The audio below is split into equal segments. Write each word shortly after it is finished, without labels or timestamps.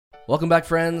Welcome back,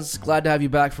 friends. Glad to have you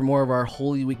back for more of our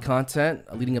Holy Week content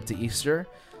leading up to Easter.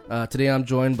 Today I'm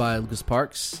joined by Lucas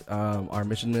Parks, our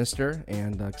mission minister,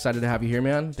 and excited to have you here,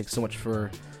 man. Thanks so much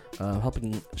for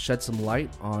helping shed some light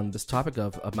on this topic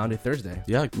of Maundy Thursday.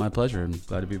 Yeah, my pleasure. I'm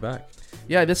glad to be back.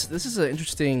 Yeah, this is an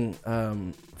interesting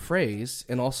phrase,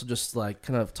 and also just like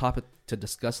kind of topic to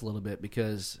discuss a little bit,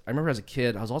 because I remember as a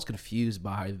kid I was always confused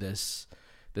by this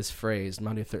phrase,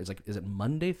 Maundy Thursday. Like, is it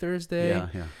Monday Thursday?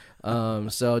 Yeah.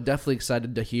 So definitely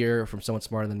excited to hear from someone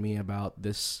smarter than me about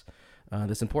this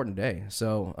important day.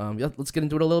 So let's get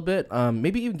into it a little bit.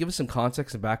 Maybe even give us some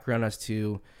context and background as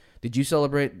to, did you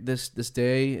celebrate this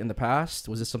day in the past?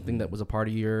 Was this something that was a part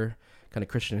of your kind of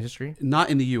Christian history?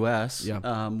 Not in the U.S.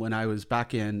 Yeah. When I was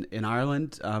back in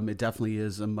Ireland, it definitely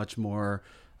is a much more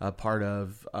part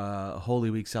of Holy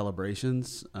Week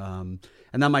celebrations.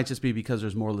 And that might just be because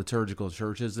there's more liturgical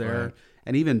churches there. Right.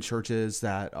 And even churches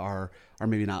that are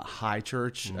maybe not high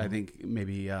church, I think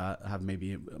maybe have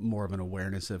maybe more of an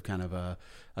awareness of kind of a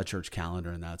church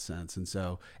calendar in that sense. And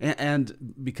so,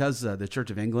 and because the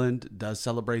Church of England does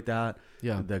celebrate that,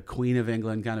 the Queen of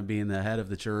England kind of being the head of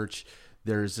the church,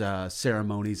 there's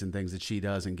ceremonies and things that she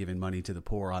does and giving money to the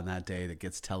poor on that day that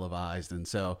gets televised. And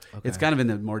so it's kind of in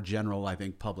the more general, I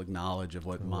think, public knowledge of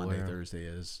what Maundy Thursday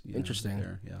is. Interesting.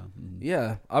 Yeah. Mm-hmm.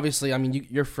 Yeah. Obviously, I mean,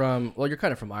 you're kind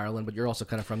of from Ireland, but you're also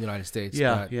kind of from the United States.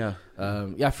 Yeah.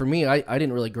 For me, I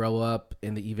didn't really grow up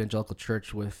in the evangelical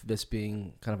church with this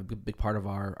being kind of a big part of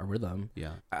our rhythm.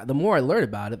 Yeah. The more I learned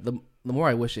about it, the more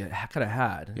I wish it kind of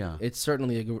had. Yeah. It's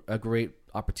certainly a great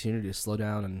opportunity to slow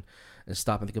down and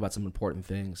stop and think about some important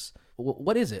things.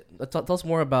 What is it? Tell us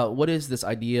more about what is this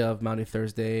idea of Maundy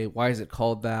Thursday? Why is it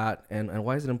called that? And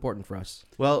why is it important for us?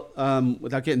 Well,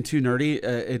 without getting too nerdy,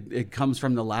 it comes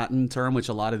from the Latin term, which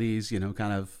a lot of these,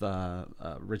 kind of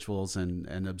rituals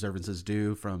and observances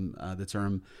do, from the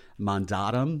term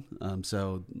mandatum.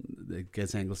 So it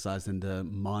gets anglicized into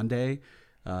Maunday.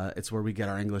 It's where we get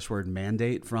our English word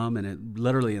mandate from, and it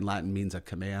literally in Latin means a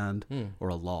command or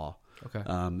a law. Okay.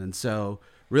 And so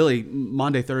really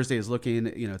Maundy Thursday is looking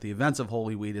at the events of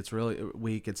Holy Week.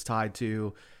 It's tied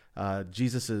to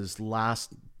Jesus's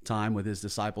last time with his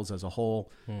disciples as a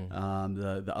whole,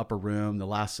 the upper room, the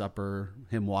Last Supper,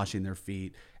 him washing their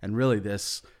feet, and really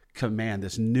this command,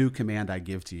 this new command I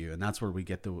give to you. And that's where we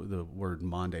get the word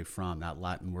Maundy from, that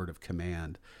Latin word of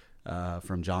command,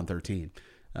 from John 13.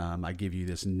 I give you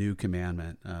this new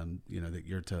commandment, that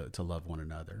you're to love one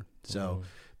another. So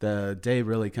the day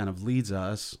really kind of leads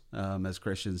us as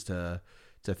Christians to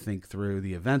think through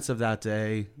the events of that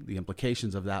day, the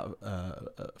implications of that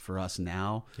for us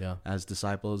now as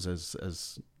disciples,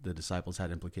 as the disciples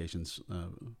had implications.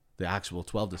 The actual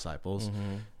 12 disciples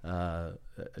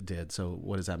did. So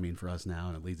what does that mean for us now?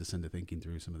 And it leads us into thinking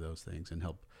through some of those things and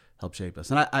help shape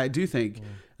us. And I do think,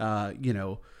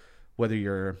 whether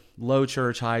you're low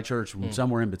church, high church,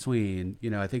 somewhere in between,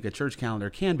 I think a church calendar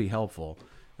can be helpful.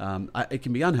 It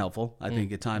can be unhelpful, I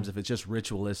think, at times if it's just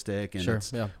ritualistic and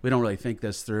we don't really think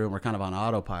this through and we're kind of on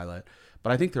autopilot.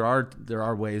 But I think there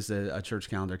are ways that a church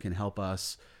calendar can help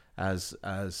us as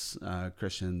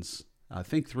Christians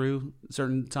think through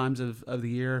certain times of the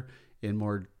year in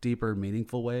more deeper,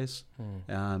 meaningful ways,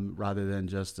 rather than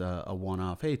just a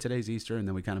one-off, hey, today's Easter, and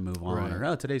then we kind of move on,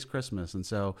 or today's Christmas. And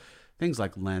so things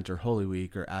like Lent or Holy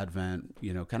Week or Advent,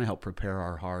 kind of help prepare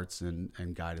our hearts and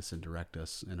guide us and direct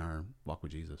us in our walk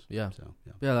with Jesus. Yeah. So,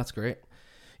 yeah, that's great.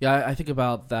 Yeah, I think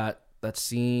about that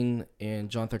scene in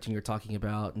John 13 you're talking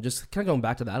about, and just kind of going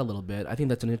back to that a little bit. I think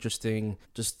that's an interesting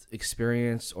just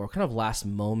experience or kind of last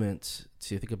moment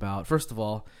to think about. First of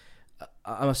all,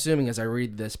 I'm assuming as I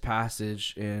read this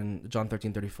passage in John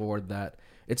 13:34 that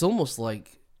it's almost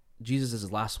like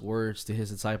Jesus' last words to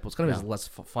his disciples, kind of his last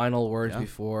final words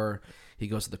before he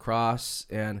goes to the cross.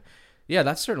 And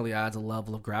that certainly adds a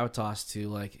level of gravitas to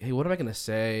like, hey, what am I going to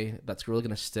say that's really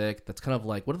going to stick? That's kind of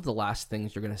like, what are the last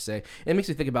things you're going to say? It makes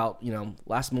me think about,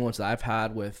 last moments that I've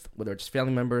had with whether it's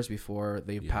family members before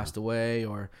they've passed away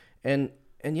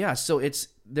so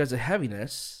there's a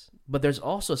heaviness, but there's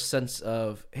also a sense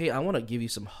of, hey, I want to give you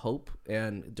some hope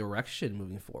and direction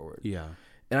moving forward. Yeah.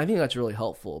 And I think that's really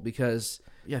helpful because,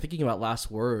 thinking about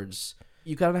last words,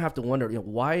 you kind of have to wonder,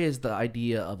 why is the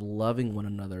idea of loving one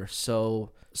another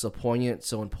so poignant,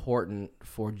 so important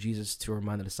for Jesus to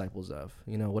remind the disciples of?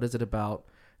 What is it about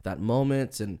that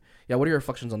moment? And what are your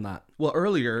reflections on that? Well,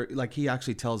 earlier, like he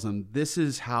actually tells them, this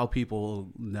is how people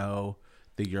know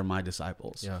that you're my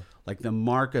disciples. Yeah. Like the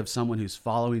mark of someone who's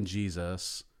following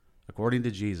Jesus, according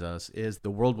to Jesus, is the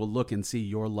world will look and see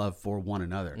your love for one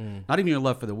another. Not even your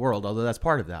love for the world, although that's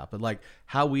part of that, but like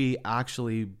how we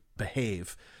actually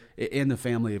behave in the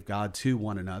family of God to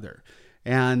one another.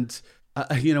 And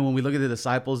when we look at the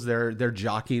disciples, they're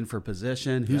jockeying for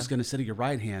position. Who's going to sit at your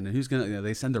right hand, and who's going to?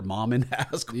 They send their mom in to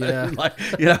ask questions.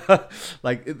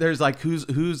 Like there's like who's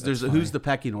the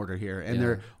pecking order here, and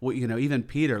they're even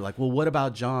Peter like, well, what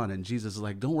about John? And Jesus is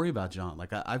like, don't worry about John.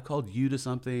 Like I've called you to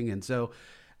something, and so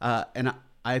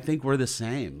I think we're the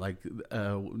same. Like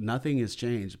nothing has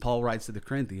changed. Paul writes to the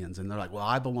Corinthians, and they're like, well,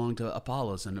 I belong to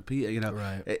Apollos and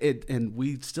right. and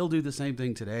we still do the same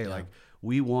thing today. Like.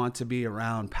 We want to be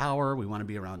around power. We want to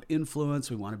be around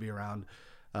influence. We want to be around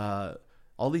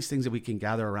all these things that we can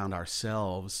gather around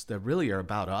ourselves that really are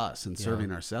about us and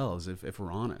serving ourselves, if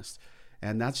we're honest.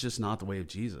 And that's just not the way of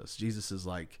Jesus. Jesus is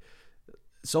like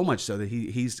so much so that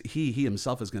he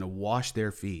himself is going to wash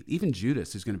their feet. Even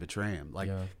Judas, who's going to betray him,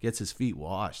 gets his feet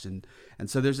washed. And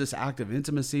so there's this act of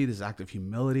intimacy, this act of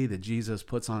humility that Jesus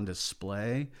puts on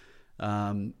display.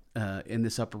 In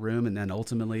this upper room, and then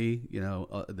ultimately,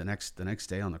 the next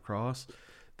day on the cross,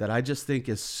 that I just think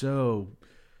is so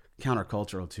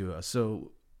countercultural to us.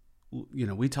 So,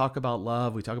 we talk about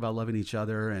love, we talk about loving each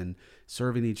other and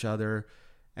serving each other,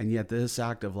 and yet this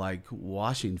act of like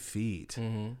washing feet,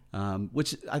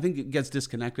 which I think it gets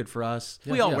disconnected for us.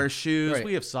 We all wear shoes, right.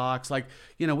 We have socks, like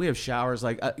we have showers.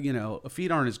 Like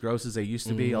feet aren't as gross as they used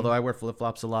to be. Although I wear flip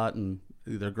flops a lot, and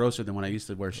they're grosser than when I used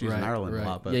to wear shoes in Ireland a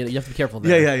lot. But you have to be careful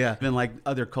there. Yeah. And like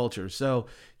other cultures. So,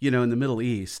 in the Middle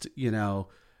East, you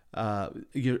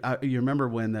remember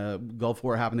when the Gulf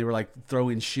War happened, they were like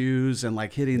throwing shoes and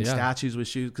like hitting statues with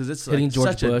shoes. Cause it's hitting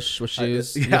like George Bush with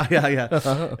shoes.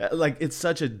 Yeah. Like it's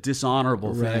such a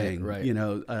dishonorable thing. Right.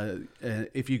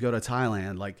 If you go to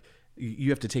Thailand, like you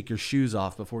have to take your shoes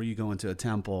off before you go into a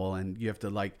temple, and you have to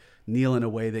like kneel in a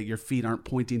way that your feet aren't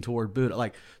pointing toward Buddha.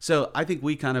 Like, so I think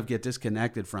we kind of get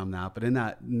disconnected from that. But in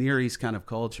that Near East kind of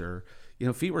culture,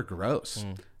 feet were gross.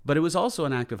 But it was also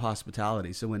an act of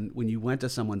hospitality. So when you went to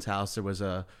someone's house, there was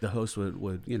the host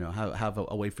would have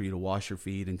a way for you to wash your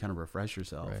feet and kind of refresh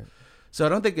yourself. Right. So I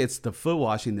don't think it's the foot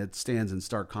washing that stands in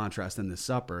stark contrast in this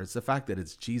supper. It's the fact that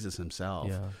it's Jesus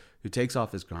himself who takes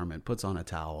off his garment, puts on a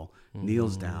towel,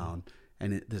 kneels down,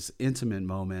 and this intimate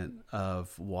moment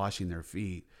of washing their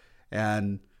feet.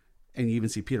 And you even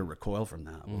see Peter recoil from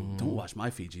that. Well, don't wash my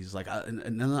feet, Jesus. Like,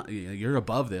 you're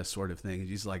above this sort of thing. And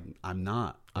Jesus like, I'm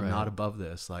not. I'm not above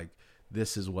this. Like,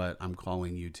 this is what I'm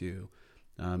calling you to,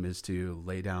 is to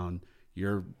lay down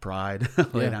your pride,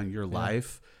 lay down your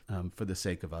life for the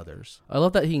sake of others. I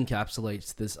love that he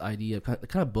encapsulates this idea of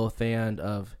kind of both and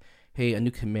of, hey, a new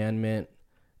commandment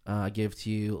I give to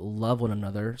you, love one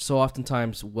another. So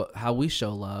oftentimes how we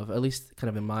show love, at least kind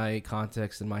of in my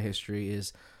context, in my history,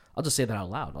 is I'll just say that out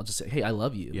loud. I'll just say, hey, I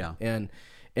love you. Yeah. And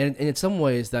in some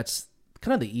ways, that's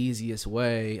kind of the easiest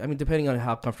way. I mean, depending on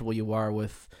how comfortable you are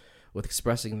with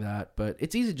expressing that, but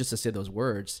it's easy just to say those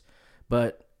words.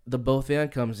 But the both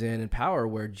and comes in power,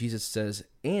 where Jesus says,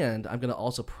 and I'm going to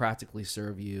also practically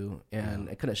serve you and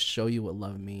kind of show you what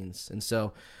love means. And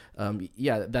so,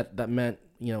 that meant,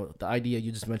 the idea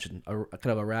you just mentioned, a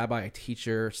kind of a rabbi, a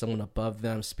teacher, someone above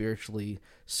them, spiritually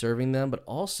serving them, but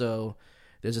also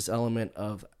there's this element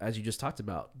of, as you just talked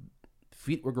about,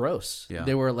 feet were gross. Yeah.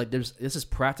 They were like, this is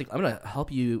practical. I'm going to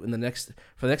help you for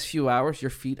the next few hours.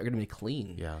 Your feet are going to be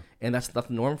clean. Yeah. And that's not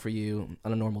the norm for you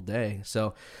on a normal day.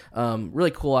 So,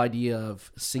 really cool idea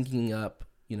of syncing up,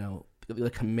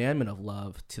 the commandment of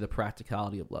love to the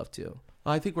practicality of love too.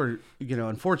 I think we're,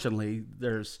 unfortunately,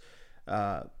 there's,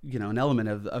 an element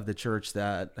of the church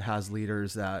that has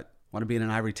leaders that want to be in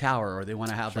an ivory tower, or they want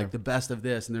to have like the best of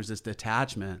this, and there's this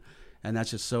detachment, and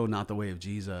that's just so not the way of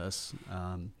Jesus.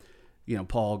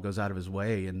 Paul goes out of his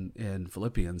way in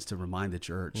Philippians to remind the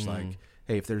church, like,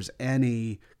 hey, if there's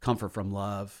any comfort from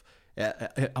love,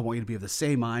 I want you to be of the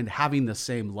same mind, having the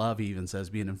same love. He even says,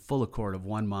 being in full accord of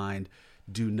one mind.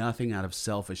 Do nothing out of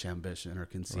selfish ambition or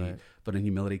conceit, but in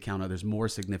humility count others more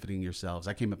significant than yourselves.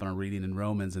 I came up on a reading in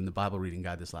Romans in the Bible reading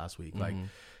guide this last week. Like,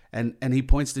 and he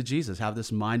points to Jesus, have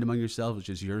this mind among yourselves, which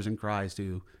is yours in Christ,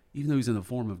 who, even though he's in the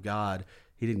form of God,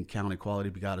 he didn't count equality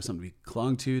to be God as something to be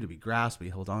clung to be grasped, to be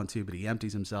held on to, but he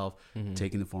empties himself,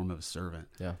 taking the form of a servant,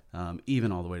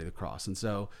 even all the way to the cross. And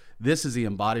so this is the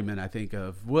embodiment, I think,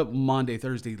 of what Maundy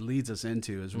Thursday leads us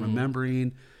into, is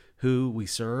remembering who we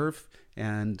serve,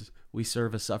 and we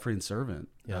serve a suffering servant.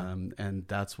 And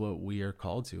that's what we are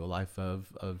called to, a life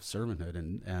of servanthood.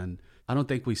 And I don't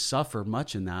think we suffer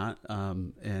much in that,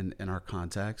 in our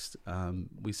context.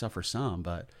 We suffer some,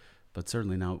 but but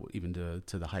certainly not even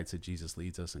to the heights that Jesus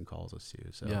leads us and calls us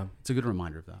to. So Yeah. it's a good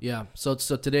reminder of that. Yeah. So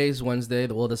today's Wednesday.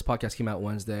 Well, this podcast came out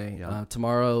Wednesday. Yeah.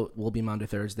 Tomorrow will be Monday,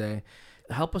 Thursday.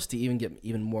 Help us to even get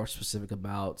even more specific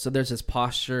about. So there's this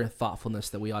posture and thoughtfulness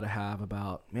that we ought to have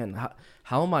about, man,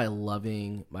 how am I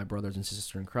loving my brothers and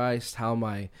sisters in Christ? How am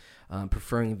I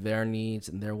preferring their needs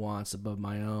and their wants above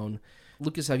my own?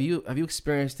 Lucas, have you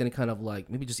experienced any kind of like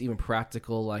maybe just even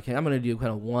practical, like, hey, I'm going to do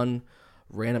kind of one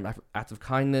random act of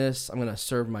kindness. I'm going to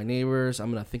serve my neighbors. I'm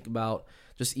going to think about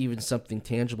just even something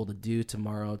tangible to do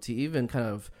tomorrow to even kind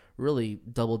of really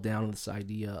double down on this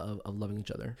idea of loving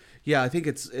each other. Yeah, I think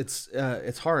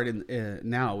it's hard. And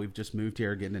now we've just moved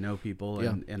here, getting to know people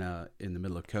in the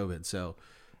middle of COVID. So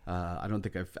I don't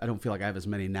feel like I have as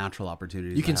many natural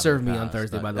opportunities. You can serve me on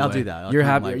Thursday, by the way. I'll do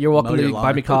that. You're welcome to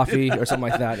buy me coffee or something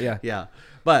like that. Yeah. Yeah.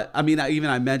 But I mean,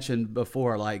 I mentioned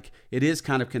before, like it is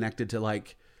kind of connected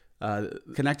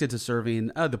to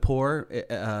serving the poor,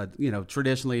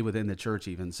 traditionally within the church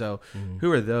even. So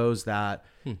who are those that,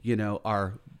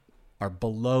 are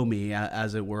below me,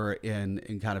 as it were,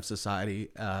 in kind of society,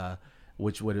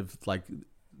 which would have, like,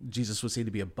 Jesus was seen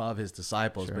to be above his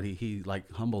disciples, sure. But he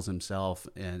like humbles himself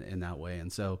in that way.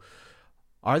 And so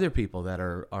are there people that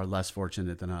are less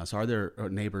fortunate than us? Are there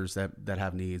neighbors that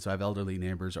have needs? I have elderly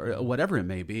neighbors or whatever it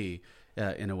may be,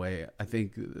 in a way. I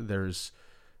think there's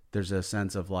a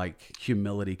sense of like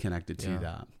humility connected to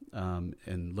that,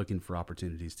 and looking for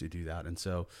opportunities to do that. And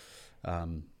so,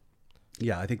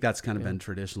 I think that's kind of been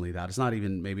traditionally that. It's not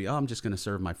even maybe, I'm just going to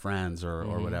serve my friends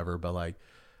or whatever, but like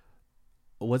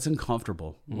what's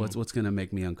uncomfortable, what's going to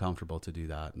make me uncomfortable to do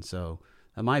that. And so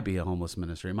it might be a homeless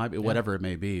ministry. It might be whatever it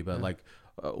may be, but like,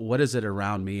 what is it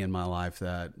around me in my life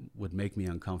that would make me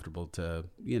uncomfortable to,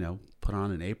 put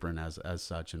on an apron as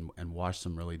such and wash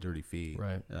some really dirty feet,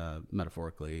 right.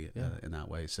 Metaphorically, in that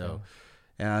way. So,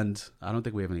 and I don't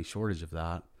think we have any shortage of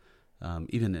that.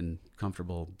 Even in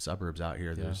comfortable suburbs out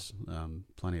here, there's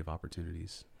plenty of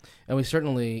opportunities. And we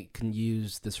certainly can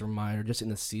use this reminder just in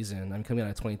this season. I'm coming out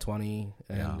of 2020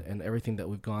 and everything that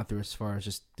we've gone through as far as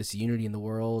just this unity in the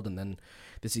world, and then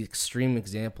this extreme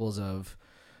examples of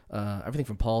everything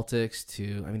from politics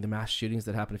to, the mass shootings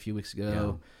that happened a few weeks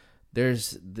ago. Yeah.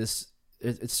 There's this,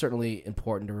 it's certainly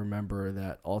important to remember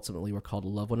that ultimately we're called to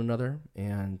love one another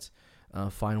and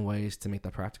find ways to make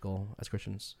that practical as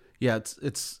Christians. Yeah,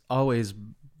 it's always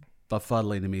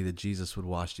befuddling to me that Jesus would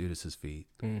wash Judas's feet.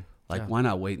 Why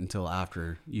not wait until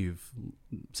after you've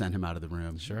sent him out of the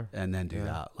room, sure, and then do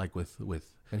that? Like with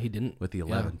and he didn't with the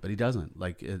 11, but he doesn't.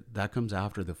 Like that comes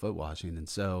after the foot washing, and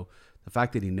so the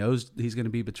fact that he knows he's going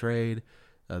to be betrayed,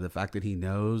 the fact that he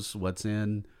knows what's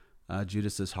in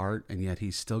Judas's heart, and yet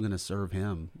he's still going to serve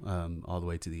him all the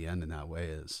way to the end in that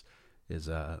way is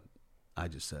I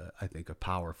think a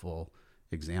powerful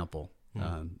example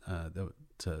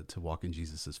to walk in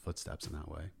Jesus's footsteps in that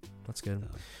way. That's good. Well,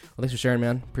 thanks for sharing,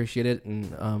 man. Appreciate it.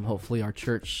 And hopefully our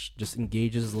church just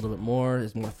engages a little bit more,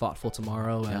 is more thoughtful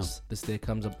tomorrow as this day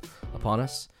comes upon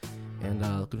us. And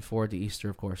looking forward to Easter,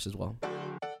 of course, as well.